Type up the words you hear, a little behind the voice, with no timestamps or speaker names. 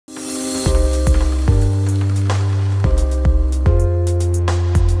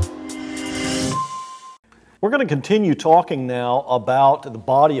We're going to continue talking now about the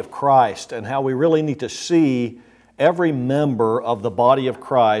body of Christ and how we really need to see every member of the body of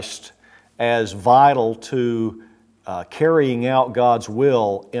Christ as vital to carrying out God's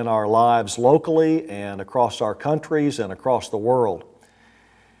will in our lives locally and across our countries and across the world.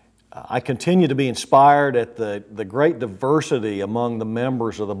 I continue to be inspired at the great diversity among the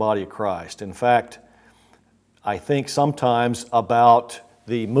members of the body of Christ. In fact, I think sometimes about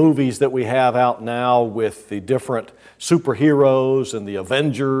the movies that we have out now with the different superheroes and the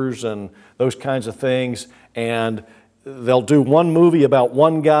Avengers and those kinds of things, and they'll do one movie about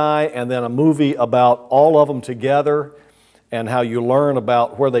one guy and then a movie about all of them together, and how you learn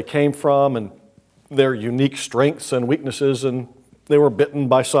about where they came from and their unique strengths and weaknesses, and they were bitten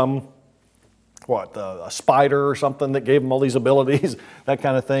by some, a spider or something that gave them all these abilities, that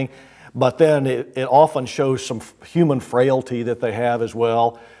kind of thing. But then it often shows some human frailty that they have as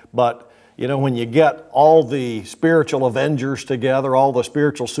well. But you know, when you get all the spiritual Avengers together, all the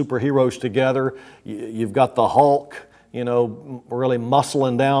spiritual superheroes together, you've got the Hulk, you know, really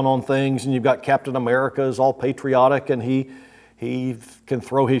muscling down on things, and you've got Captain America is all patriotic and he can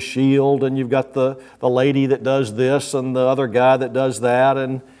throw his shield, and you've got the lady that does this and the other guy that does that,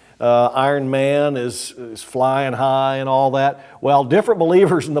 and Iron Man is flying high and all that. Well, different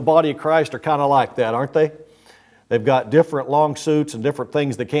believers in the body of Christ are kind of like that, aren't they? They've got different long suits and different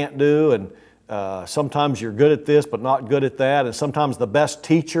things they can't do, and sometimes you're good at this but not good at that, and sometimes the best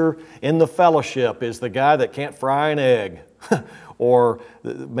teacher in the fellowship is the guy that can't fry an egg or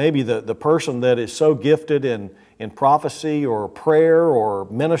maybe the person that is so gifted in prophecy or prayer or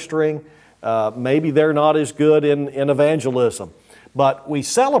ministering, maybe they're not as good in evangelism. But we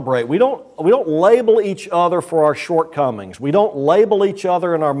celebrate. We don't label each other for our shortcomings. We don't label each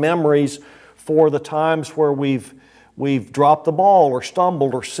other in our memories for the times where we've dropped the ball or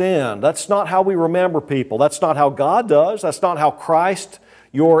stumbled or sinned. That's not how we remember people. That's not how God does. That's not how Christ,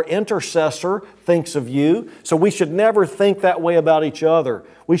 your intercessor, thinks of you. So we should never think that way about each other.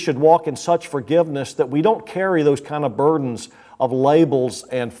 We should walk in such forgiveness that we don't carry those kind of burdens of labels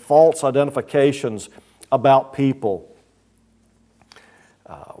and false identifications about people.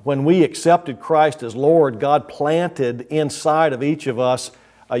 When we accepted Christ as Lord, God planted inside of each of us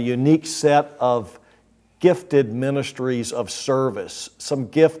a unique set of gifted ministries of service, some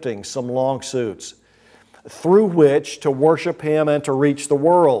giftings, some long suits, through which to worship Him and to reach the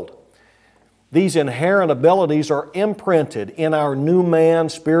world. These inherent abilities are imprinted in our new man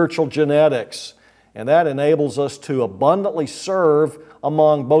spiritual genetics, and that enables us to abundantly serve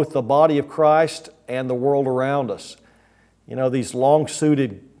among both the body of Christ and the world around us. You know, these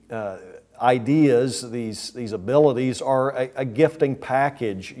long-suited ideas, these abilities are a gifting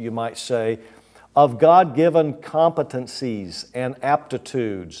package, you might say, of God-given competencies and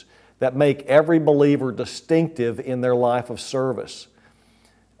aptitudes that make every believer distinctive in their life of service.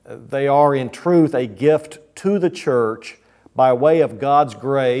 They are, in truth, a gift to the church by way of God's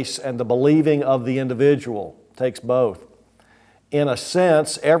grace and the believing of the individual. It takes both. In a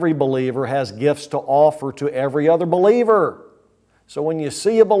sense, every believer has gifts to offer to every other believer. So when you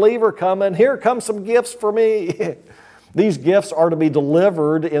see a believer coming, here comes some gifts for me. These gifts are to be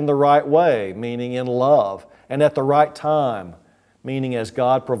delivered in the right way, meaning in love, and at the right time, meaning as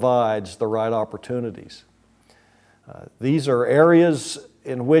God provides the right opportunities. These are areas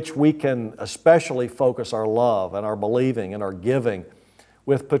in which we can especially focus our love and our believing and our giving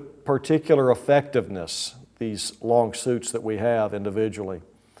with particular effectiveness, these long suits that we have individually.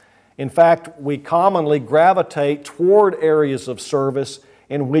 In fact, we commonly gravitate toward areas of service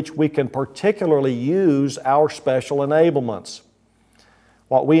in which we can particularly use our special enablements.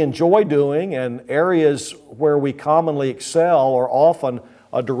 What we enjoy doing and areas where we commonly excel are often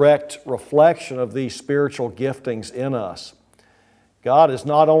a direct reflection of these spiritual giftings in us. God has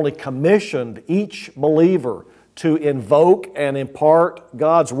not only commissioned each believer to invoke and impart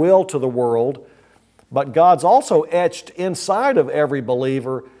God's will to the world, but God's also etched inside of every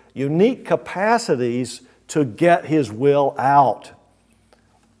believer unique capacities to get His will out.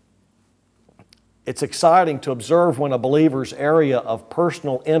 It's exciting to observe when a believer's area of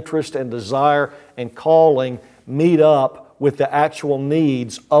personal interest and desire and calling meet up with the actual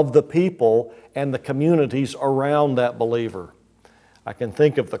needs of the people and the communities around that believer. I can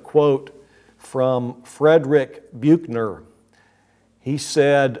think of the quote from Frederick Buechner. He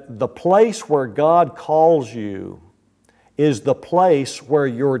said, "The place where God calls you is the place where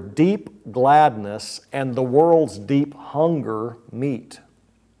your deep gladness and the world's deep hunger meet."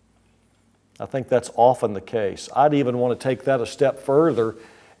 I think that's often the case. I'd even want to take that a step further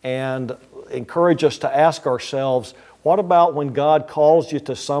and encourage us to ask ourselves, what about when God calls you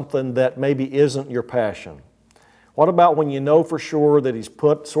to something that maybe isn't your passion? What about when you know for sure that He's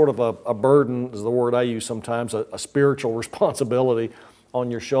put sort of a burden, is the word I use sometimes, a spiritual responsibility on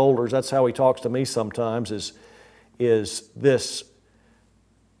your shoulders? That's how He talks to me sometimes, is this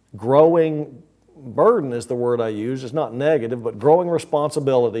growing burden is the word I use. It's not negative, but growing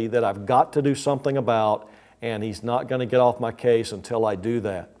responsibility that I've got to do something about, and He's not going to get off my case until I do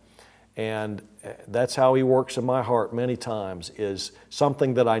that. And that's how He works in my heart many times, is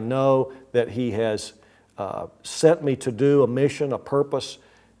something that I know that He has sent me to do, a mission, a purpose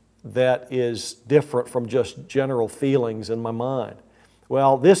that is different from just general feelings in my mind.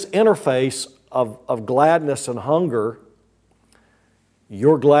 Well, this interface of gladness and hunger,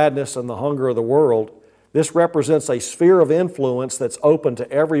 your gladness and the hunger of the world, this represents a sphere of influence that's open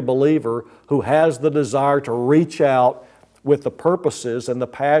to every believer who has the desire to reach out with the purposes and the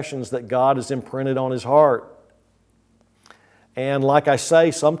passions that God has imprinted on his heart. And like I say,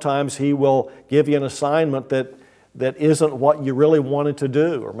 sometimes He will give you an assignment that isn't what you really wanted to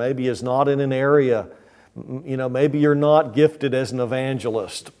do, or maybe is not in an area. You know, maybe you're not gifted as an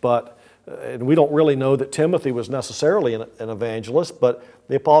evangelist, but and we don't really know that Timothy was necessarily an evangelist, but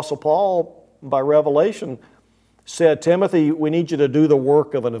the Apostle Paul, by revelation, said, Timothy, we need you to do the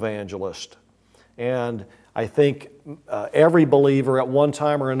work of an evangelist. And I think every believer at one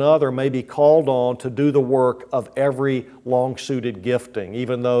time or another may be called on to do the work of every long-suited gifting,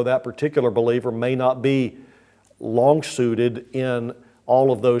 even though that particular believer may not be long-suited in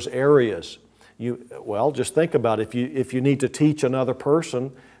all of those areas. Well, just think about it. If you need to teach another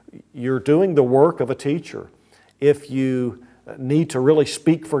person, you're doing the work of a teacher. If you need to really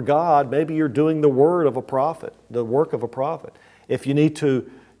speak for God, maybe you're doing the word of a prophet, the work of a prophet. If you need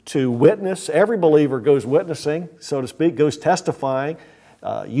to witness, every believer goes witnessing, so to speak, goes testifying,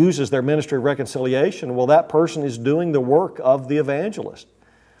 uses their ministry of reconciliation. Well, that person is doing the work of the evangelist.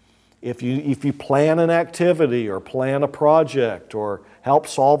 If you plan an activity or plan a project or help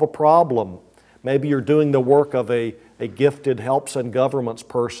solve a problem, maybe you're doing the work of a gifted helps and governments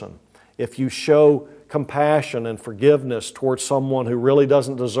person. If you show compassion and forgiveness towards someone who really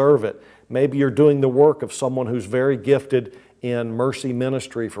doesn't deserve it, maybe you're doing the work of someone who's very gifted in mercy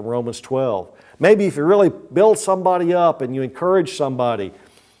ministry from Romans 12. Maybe if you really build somebody up and you encourage somebody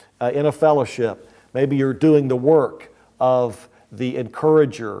in a fellowship, maybe you're doing the work of the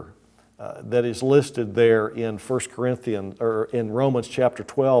encourager that is listed there in 1 Corinthians or in Romans chapter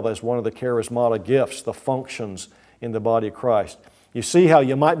 12 as one of the charismatic gifts, the functions in the body of Christ. You see how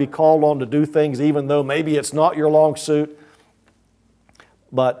you might be called on to do things even though maybe it's not your long suit,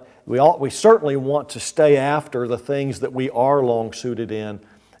 but we certainly want to stay after the things that we are long-suited in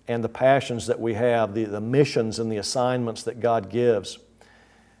and the passions that we have, the missions and the assignments that God gives.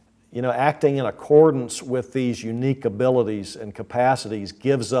 You know, acting in accordance with these unique abilities and capacities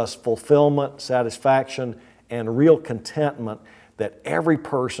gives us fulfillment, satisfaction, and real contentment that every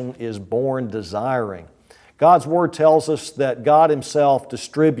person is born desiring. God's Word tells us that God Himself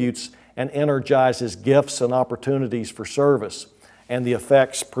distributes and energizes gifts and opportunities for service, and the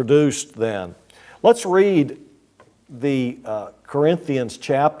effects produced then. Let's read the Corinthians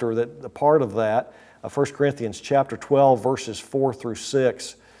chapter, the part of that, 1 Corinthians chapter 12, verses 4 through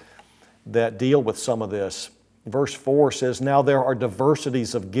 6, that deal with some of this. Verse 4 says, "Now there are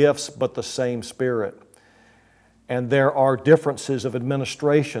diversities of gifts, but the same Spirit. And there are differences of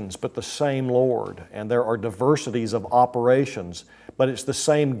administrations, but the same Lord. And there are diversities of operations, but it's the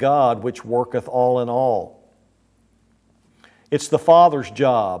same God which worketh all in all. It's the Father's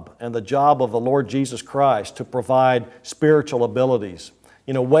job and the job of the Lord Jesus Christ to provide spiritual abilities,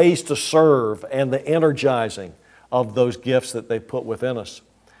 ways to serve and the energizing of those gifts that they put within us.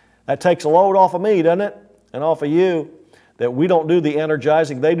 That takes a load off of me, doesn't it? And off of you, that we don't do the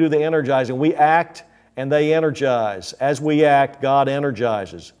energizing, they do the energizing. We act and they energize. As we act, God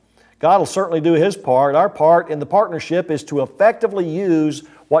energizes. God will certainly do His part. Our part in the partnership is to effectively use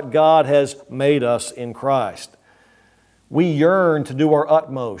what God has made us in Christ. We yearn to do our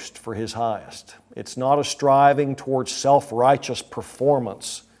utmost for His highest. It's not a striving towards self-righteous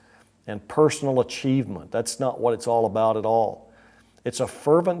performance and personal achievement. That's not what it's all about at all. It's a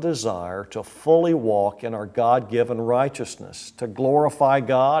fervent desire to fully walk in our God-given righteousness, to glorify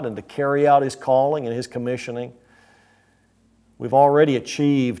God and to carry out His calling and His commissioning. We've already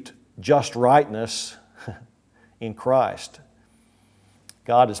achieved just rightness in Christ.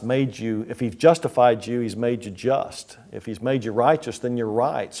 God has made you, if He's justified you, He's made you just. If He's made you righteous, then you're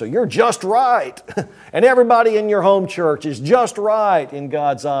right. So you're just right. And everybody in your home church is just right in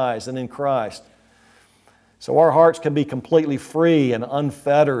God's eyes and in Christ. So our hearts can be completely free and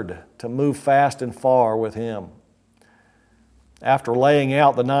unfettered to move fast and far with Him. after laying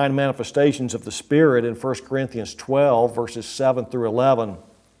out the 9 manifestations of the Spirit in 1 Corinthians 12, verses 7 through 11,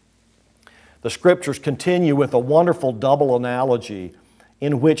 the Scriptures continue with a wonderful double analogy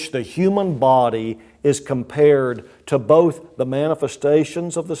in which the human body is compared to both the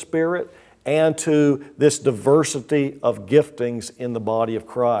manifestations of the Spirit and to this diversity of giftings in the body of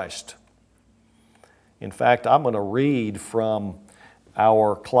Christ. In fact, I'm going to read from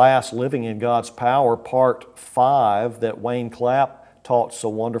our class, Living in God's Power, Part 5, that Wayne Clapp taught so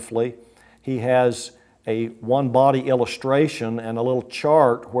wonderfully. He has a one-body illustration and a little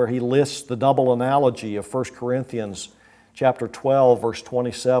chart where he lists the double analogy of 1 Corinthians chapter 12, verse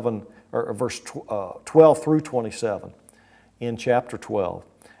 27, or verse 12 through 27 in chapter 12.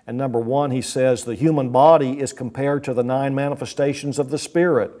 And number 1, he says, the human body is compared to the 9 manifestations of the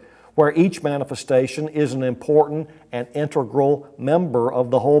Spirit, where each manifestation is an important and integral member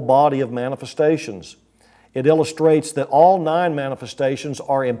of the whole body of manifestations. It illustrates that all 9 manifestations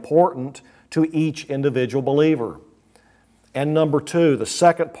are important to each individual believer. And number 2, the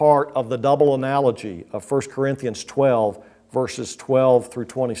second part of the double analogy of 1 Corinthians 12, verses 12 through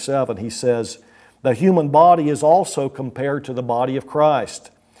 27, he says, the human body is also compared to the body of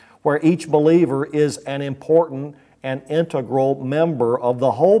Christ, where each believer is an important and integral member of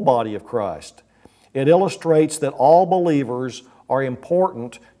the whole body of Christ. It illustrates that all believers are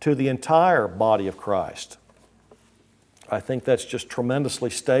important to the entire body of Christ. I think that's just tremendously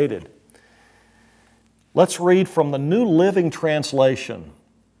stated. Let's read from the New Living Translation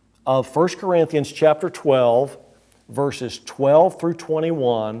of 1 Corinthians chapter 12, verses 12 through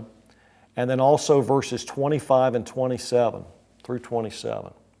 21, and then also verses 25 and 27 through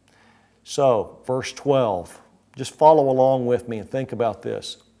 27. So, verse 12. Just follow along with me and think about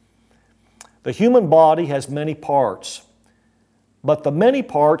this. The human body has many parts, but the many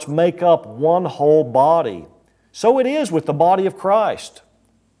parts make up one whole body. So it is with the body of Christ.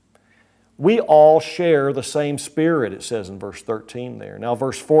 We all share the same Spirit, it says in verse 13 there. Now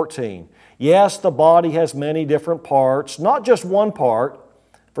verse 14. Yes, the body has many different parts, not just one part.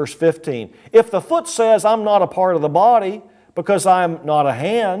 Verse 15. If the foot says, I'm not a part of the body because I'm not a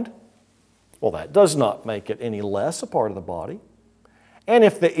hand, well, that does not make it any less a part of the body. And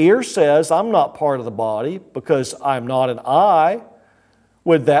if the ear says, I'm not part of the body because I'm not an eye,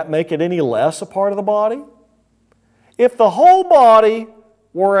 would that make it any less a part of the body? If the whole body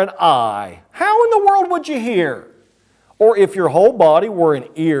were an eye, how in the world would you hear? Or if your whole body were an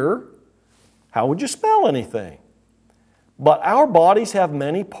ear, how would you smell anything? But our bodies have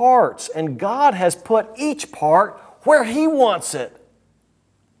many parts, and God has put each part where He wants it.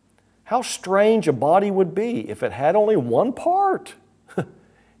 How strange a body would be if it had only one part.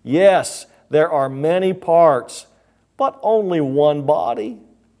 Yes, there are many parts, but only one body.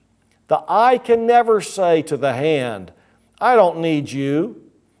 The eye can never say to the hand, I don't need you.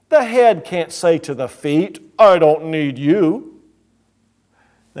 The head can't say to the feet, I don't need you.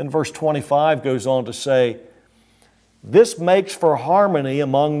 Then verse 25 goes on to say, this makes for harmony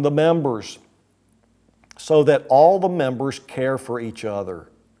among the members, so that all the members care for each other.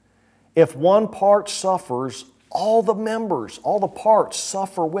 If one part suffers, all the members, all the parts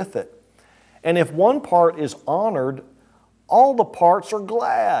suffer with it. And if one part is honored, all the parts are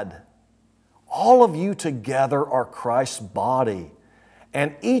glad. All of you together are Christ's body,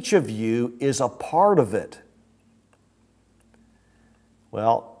 and each of you is a part of it.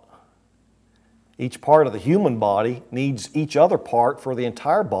 Well, each part of the human body needs each other part for the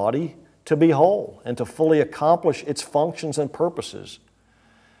entire body to be whole and to fully accomplish its functions and purposes.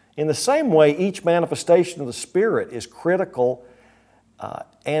 In the same way, each manifestation of the Spirit is critical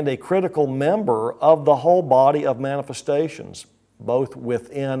and a critical member of the whole body of manifestations, both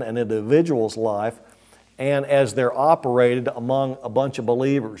within an individual's life and as they're operated among a bunch of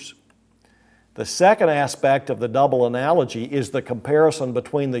believers. The second aspect of the double analogy is the comparison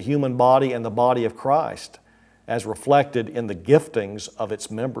between the human body and the body of Christ, as reflected in the giftings of its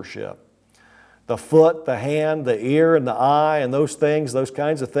membership. The foot, the hand, the ear, and the eye, and those things, those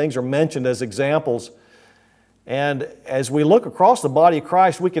kinds of things are mentioned as examples. And as we look across the body of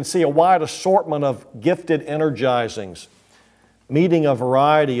Christ, we can see a wide assortment of gifted energizings, meeting a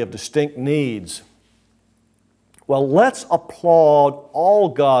variety of distinct needs. Well, let's applaud all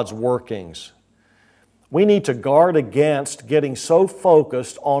God's workings. We need to guard against getting so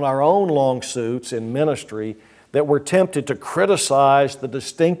focused on our own long suits in ministry that we're tempted to criticize the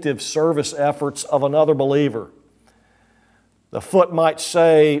distinctive service efforts of another believer. The foot might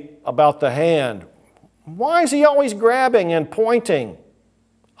say about the hand, why is he always grabbing and pointing,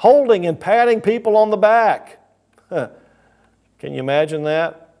 holding and patting people on the back? Can you imagine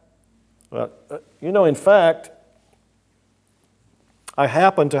that? Well, in fact, I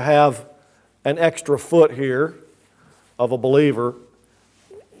happen to have an extra foot here of a believer.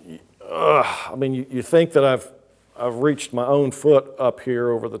 I mean, you think that I've reached my own foot up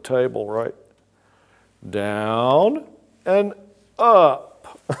here over the table, right? Down and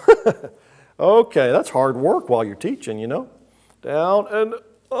up. Okay, that's hard work while you're teaching, you know. Down and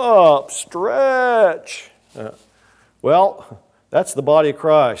up, stretch. Well, that's the body of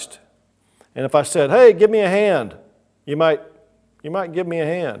Christ. And if I said, hey, give me a hand, you might give me a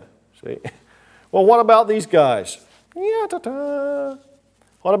hand. See? Well, what about these guys? Yeah,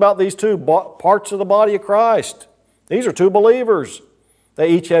 what about these two parts of the body of Christ? These are two believers.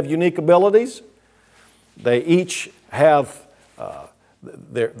 They each have unique abilities. They each have,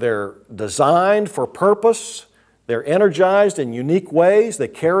 they're designed for purpose. They're energized in unique ways. They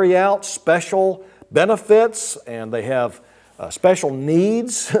carry out special benefits, and they have special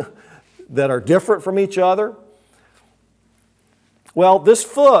needs that are different from each other. Well, this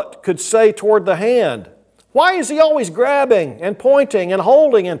foot could say toward the hand, why is he always grabbing and pointing and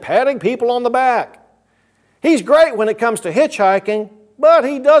holding and patting people on the back? He's great when it comes to hitchhiking, but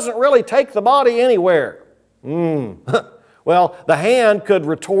he doesn't really take the body anywhere. Well, the hand could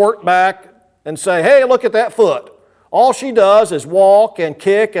retort back and say, hey, look at that foot. All she does is walk and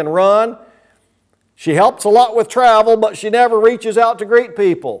kick and run. She helps a lot with travel, but she never reaches out to greet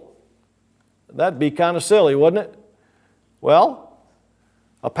people. That'd be kind of silly, wouldn't it? Well,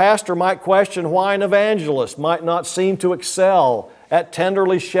 a pastor might question why an evangelist might not seem to excel at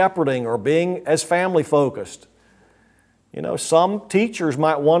tenderly shepherding or being as family focused. You know, some teachers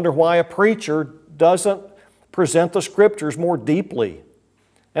might wonder why a preacher doesn't present the Scriptures more deeply.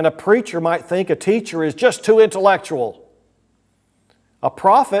 And a preacher might think a teacher is just too intellectual. A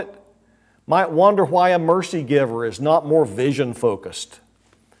prophet might wonder why a mercy giver is not more vision focused.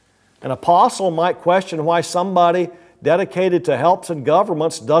 An apostle might question why somebody dedicated to helps and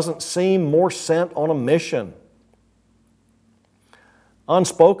governments doesn't seem more sent on a mission.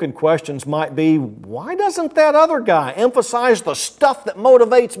 Unspoken questions might be, why doesn't that other guy emphasize the stuff that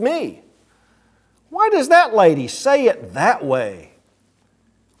motivates me? Why does that lady say it that way?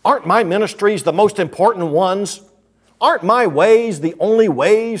 Aren't my ministries the most important ones? Aren't my ways the only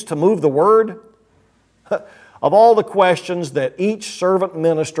ways to move the word? Of all the questions that each servant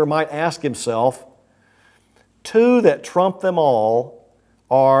minister might ask himself, two that trump them all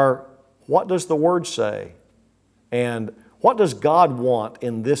are, what does the Word say? And what does God want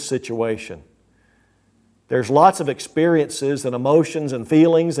in this situation? There's lots of experiences and emotions and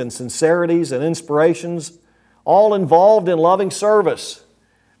feelings and sincerities and inspirations all involved in loving service.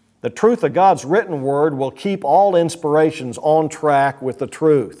 The truth of God's written Word will keep all inspirations on track with the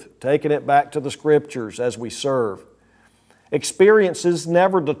truth, taking it back to the Scriptures as we serve. Experiences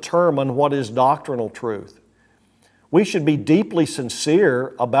never determine what is doctrinal truth. We should be deeply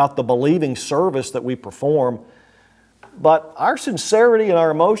sincere about the believing service that we perform, but our sincerity and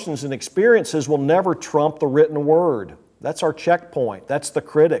our emotions and experiences will never trump the written Word. That's our checkpoint. That's the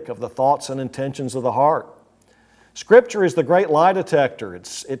critic of the thoughts and intentions of the heart. Scripture is the great lie detector.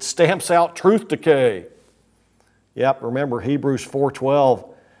 It stamps out truth decay. Yep, remember Hebrews 4:12,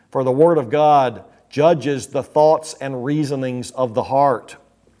 for the Word of God judges the thoughts and reasonings of the heart,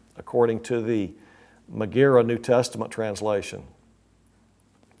 according to the Megillah New Testament translation.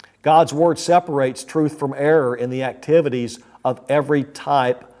 God's Word separates truth from error in the activities of every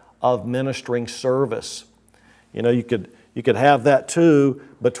type of ministering service. You know, you could have that too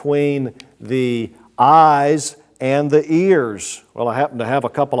between the eyes and the ears. Well, I happen to have a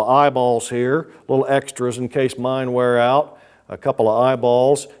couple of eyeballs here, little extras in case mine wear out. A couple of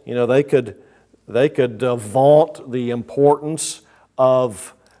eyeballs. You know, they could vaunt the importance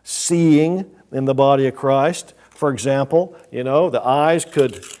of seeing in the body of Christ. For example, you know, the eyes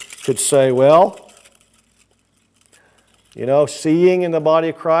could say, well, you know, seeing in the body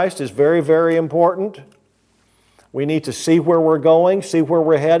of Christ is very, very important. We need to see where we're going, see where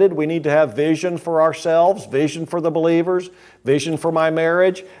we're headed. We need to have vision for ourselves, vision for the believers, vision for my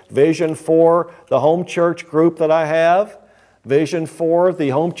marriage, vision for the home church group that I have, vision for the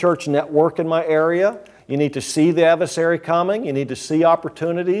home church network in my area. You need to see the adversary coming. You need to see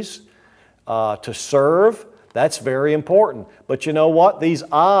opportunities to serve. That's very important. But you know what? These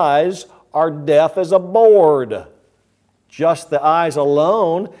eyes are deaf as a board. Just the eyes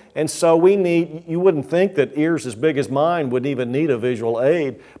alone. And so you wouldn't think that ears as big as mine would even need a visual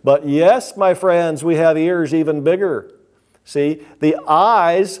aid. But yes, my friends, we have ears even bigger. See, the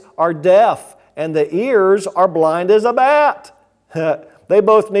eyes are deaf and the ears are blind as a bat. They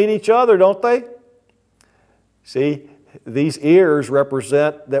both need each other, don't they? See, these ears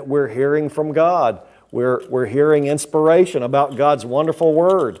represent that we're hearing from God. we're hearing inspiration about God's wonderful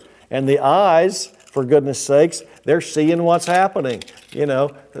Word. And the eyes, for goodness sakes, they're seeing what's happening. You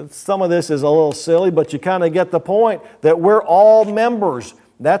know, some of this is a little silly, but you kind of get the point that we're all members.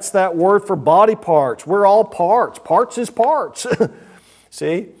 That's that word for body parts. We're all parts. Parts is parts.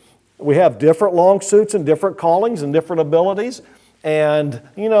 See? We have different long suits and different callings and different abilities. And,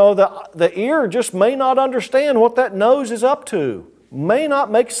 you know, the ear just may not understand what that nose is up to. May not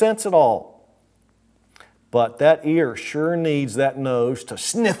make sense at all. But that ear sure needs that nose to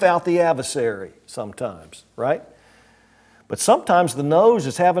sniff out the adversary sometimes, right? But sometimes the nose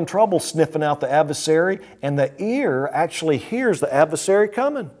is having trouble sniffing out the adversary, and the ear actually hears the adversary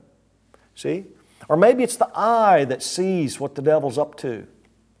coming. See? Or maybe it's the eye that sees what the devil's up to.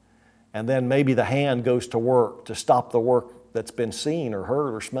 And then maybe the hand goes to work to stop the work that's been seen or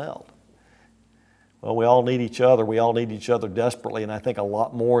heard or smelled. Well, we all need each other. We all need each other desperately, and I think a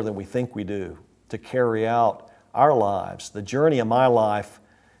lot more than we think we do, to carry out our lives. The journey of my life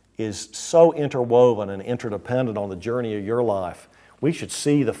is so interwoven and interdependent on the journey of your life. We should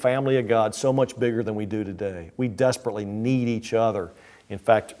see the family of God so much bigger than we do today. We desperately need each other. In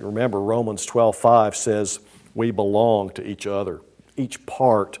fact, remember Romans 12:5 says we belong to each other. Each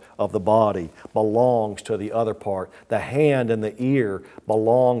part of the body belongs to the other part. The hand and the ear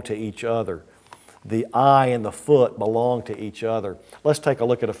belong to each other. The eye and the foot belong to each other. Let's take a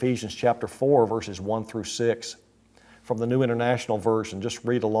look at Ephesians chapter 4, verses 1 through 6 from the New International Version. Just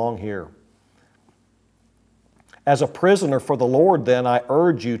read along here. As a prisoner for the Lord, then, I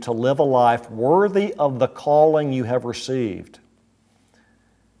urge you to live a life worthy of the calling you have received.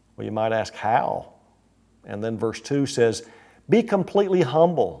 Well, you might ask, how? And then verse 2 says, be completely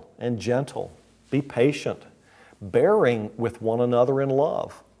humble and gentle. Be patient, bearing with one another in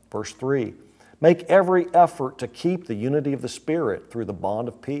love. Verse 3, make every effort to keep the unity of the Spirit through the bond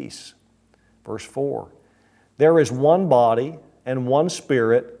of peace. Verse 4, there is one body and one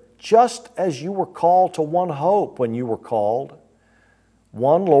Spirit, just as you were called to one hope when you were called.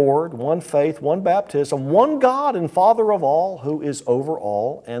 One Lord, one faith, one baptism, one God and Father of all, who is over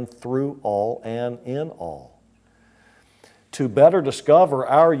all and through all and in all. To better discover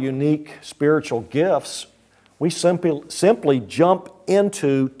our unique spiritual gifts, we simply jump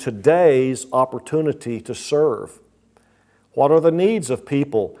into today's opportunity to serve. What are the needs of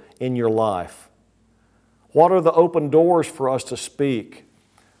people in your life? What are the open doors for us to speak?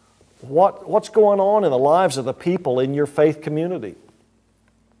 What's going on in the lives of the people in your faith community?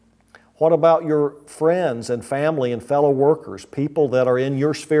 What about your friends and family and fellow workers, people that are in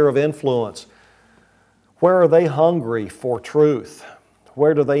your sphere of influence? Where are they hungry for truth?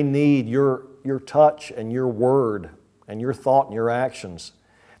 Where do they need your touch and your word and your thought and your actions?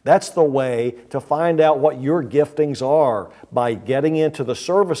 That's the way to find out what your giftings are, by getting into the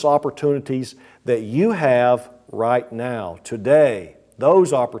service opportunities that you have right now, today,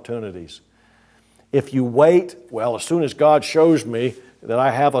 those opportunities. If you wait, well, as soon as God shows me that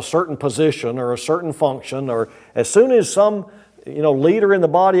I have a certain position or a certain function, or as soon as some leader in the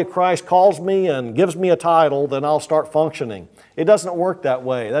body of Christ calls me and gives me a title, then I'll start functioning. It doesn't work that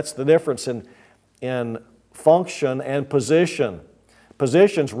way. That's the difference in function and position.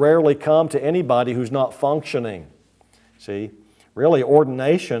 Positions rarely come to anybody who's not functioning. See, really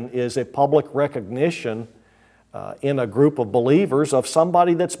ordination is a public recognition in a group of believers of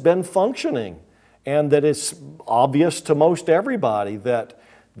somebody that's been functioning, and that it's obvious to most everybody that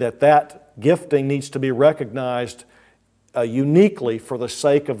gifting needs to be recognized uniquely for the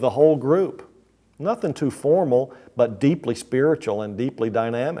sake of the whole group. Nothing too formal, but deeply spiritual and deeply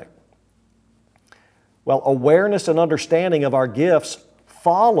dynamic. Well, awareness and understanding of our gifts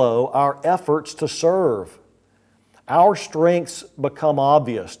follow our efforts to serve. Our strengths become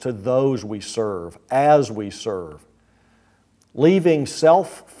obvious to those we serve, as we serve. Leaving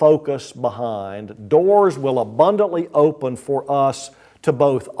self-focus behind, doors will abundantly open for us to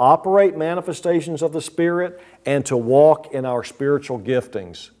both operate manifestations of the Spirit and to walk in our spiritual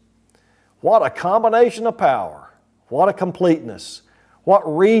giftings. What a combination of power! What a completeness! What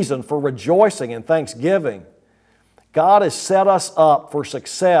reason for rejoicing and thanksgiving! God has set us up for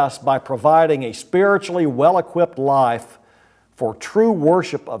success by providing a spiritually well-equipped life for true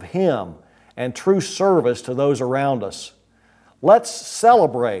worship of Him and true service to those around us. Let's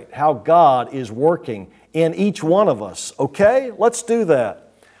celebrate how God is working in each one of us, okay? Let's do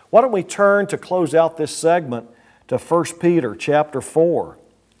that. Why don't we turn to close out this segment to 1 Peter chapter 4.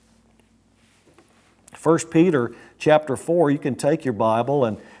 1 Peter chapter 4, you can take your Bible,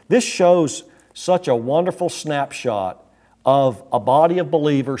 and this shows such a wonderful snapshot of a body of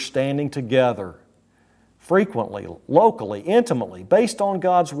believers standing together frequently, locally, intimately, based on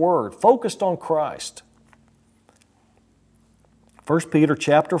God's Word, focused on Christ. 1 Peter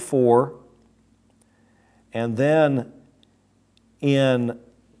chapter 4, and then in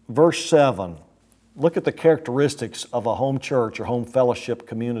verse 7, look at the characteristics of a home church or home fellowship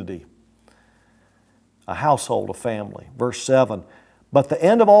community, a household, a family. Verse 7, but the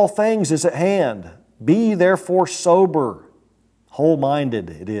end of all things is at hand. Be ye therefore sober, whole-minded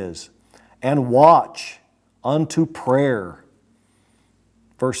it is, and watch unto prayer.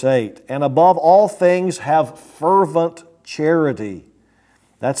 Verse 8, and above all things have fervent charity.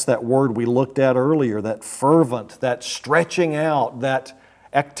 That's that word we looked at earlier, that fervent, that stretching out, that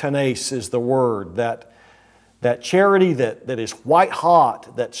ektenes is the word, that charity that is white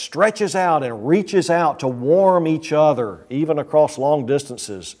hot, that stretches out and reaches out to warm each other, even across long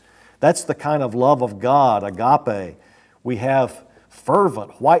distances. That's the kind of love of God, agape. We have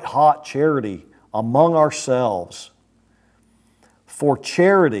fervent, white hot charity among ourselves. For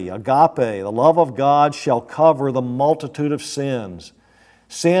charity, agape, the love of God shall cover the multitude of sins.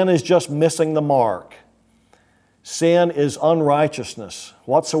 Sin is just missing the mark. Sin is unrighteousness.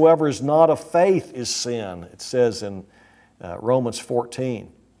 Whatsoever is not of faith is sin, it says in Romans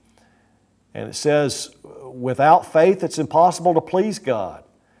 14. And it says, without faith it's impossible to please God.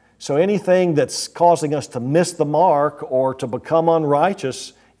 So anything that's causing us to miss the mark or to become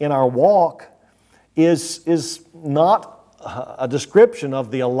unrighteous in our walk is not a description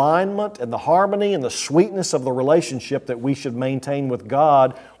of the alignment and the harmony and the sweetness of the relationship that we should maintain with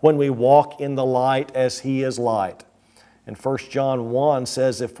God when we walk in the light as He is light. And 1 John 1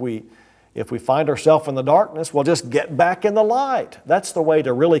 says if we find ourselves in the darkness, we'll just get back in the light. That's the way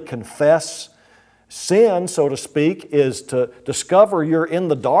to really confess sin, so to speak, is to discover you're in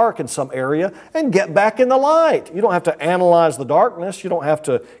the dark in some area and get back in the light. You don't have to analyze the darkness. You don't have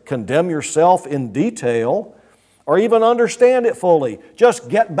to condemn yourself in detail or even understand it fully. Just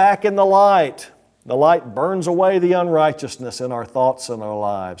get back in the light. The light burns away the unrighteousness in our thoughts and our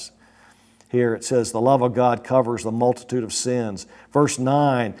lives. Here it says, the love of God covers the multitude of sins. Verse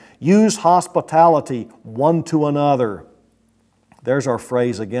 9, use hospitality one to another. There's our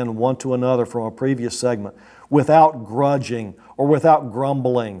phrase again, one to another from a previous segment. Without grudging or without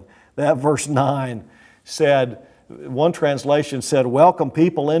grumbling. That verse 9 said, one translation said, welcome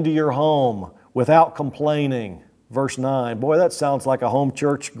people into your home without complaining. Verse 9, boy, that sounds like a home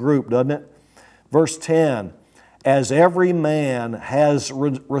church group, doesn't it? Verse 10, as every man has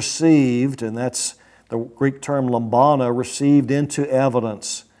received, and that's the Greek term lambana, received into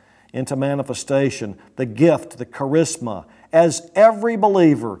evidence, into manifestation, the gift, the charisma, as every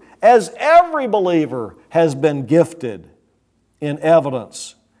believer has been gifted in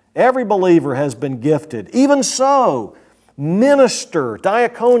evidence. Every believer has been gifted. Even so, minister,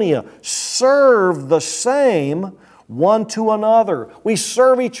 diaconia, serve the same one to another. We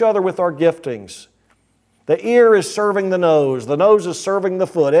serve each other with our giftings. The ear is serving the nose is serving the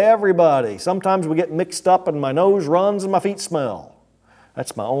foot, everybody. Sometimes we get mixed up and my nose runs and my feet smell.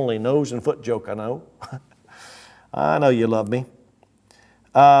 That's my only nose and foot joke I know. I know you love me.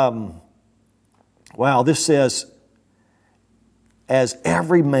 Wow, this says, as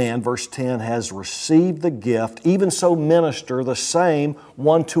every man, verse 10, has received the gift, even so minister the same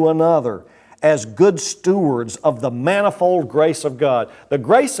one to another, as good stewards of the manifold grace of God. The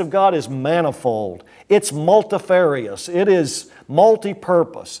grace of God is manifold. It's multifarious. It is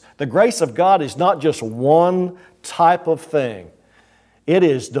multi-purpose. The grace of God is not just one type of thing. It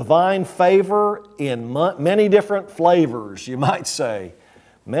is divine favor in many different flavors, you might say.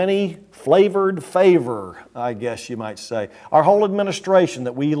 Many flavored favor, I guess you might say. Our whole administration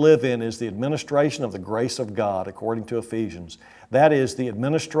that we live in is the administration of the grace of God, according to Ephesians. That is the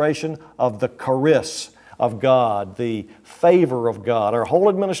administration of the charis of God, the favor of God. Our whole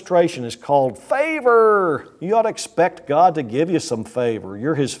administration is called favor. You ought to expect God to give you some favor.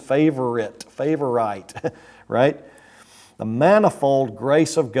 You're His favorite, right? The manifold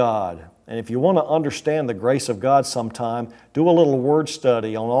grace of God. And if you want to understand the grace of God sometime, do a little word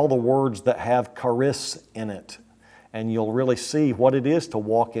study on all the words that have charis in it. And you'll really see what it is to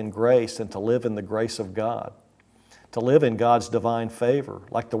walk in grace and to live in the grace of God. To live in God's divine favor.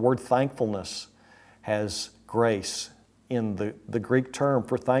 Like the word thankfulness has grace in the Greek term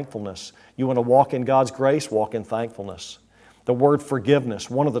for thankfulness. You want to walk in God's grace, walk in thankfulness. The word forgiveness,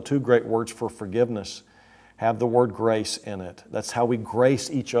 one of the two great words for forgiveness, have the word grace in it. That's how we grace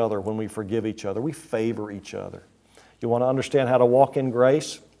each other when we forgive each other. We favor each other. You want to understand how to walk in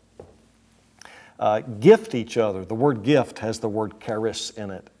grace? Gift each other. The word gift has the word charis in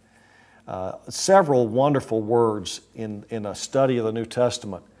it. Several wonderful words in a study of the New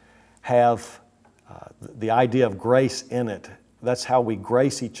Testament have the idea of grace in it. That's how we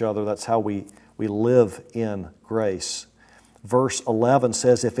grace each other. That's how we live in grace. Verse 11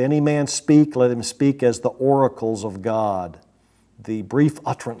 says, "If any man speak, let him speak as the oracles of God," the brief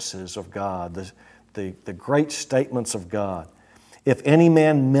utterances of God, the great statements of God. "If any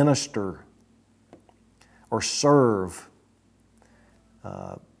man minister or serve,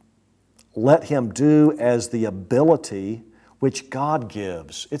 let him do as the ability which God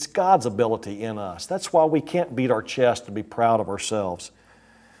gives." It's God's ability in us. That's why we can't beat our chest and be proud of ourselves,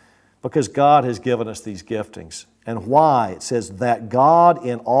 because God has given us these giftings. And why? It says, "that God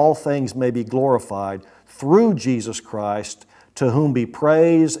in all things may be glorified through Jesus Christ, to whom be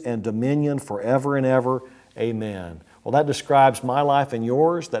praise and dominion forever and ever. Amen." Well, that describes my life and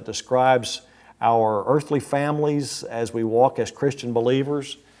yours. That describes our earthly families as we walk as Christian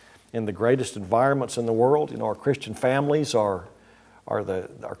believers in the greatest environments in the world. You know, our Christian families our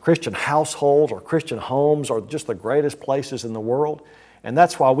Christian households, our Christian homes are just the greatest places in the world. And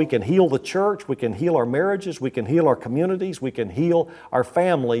that's why we can heal the church, we can heal our marriages, we can heal our communities, we can heal our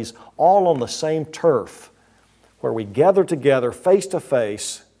families, all on the same turf, where we gather together face to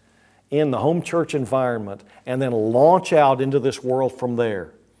face in the home church environment and then launch out into this world from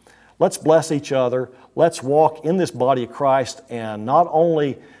there. Let's bless each other. Let's walk in this body of Christ and not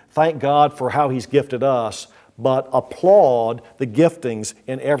only thank God for how He's gifted us, but applaud the giftings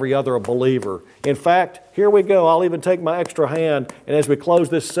in every other believer. In fact, here we go. I'll even take my extra hand, and as we close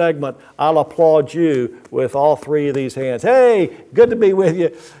this segment, I'll applaud you with all three of these hands. Hey, good to be with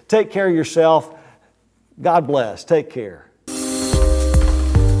you. Take care of yourself. God bless. Take care.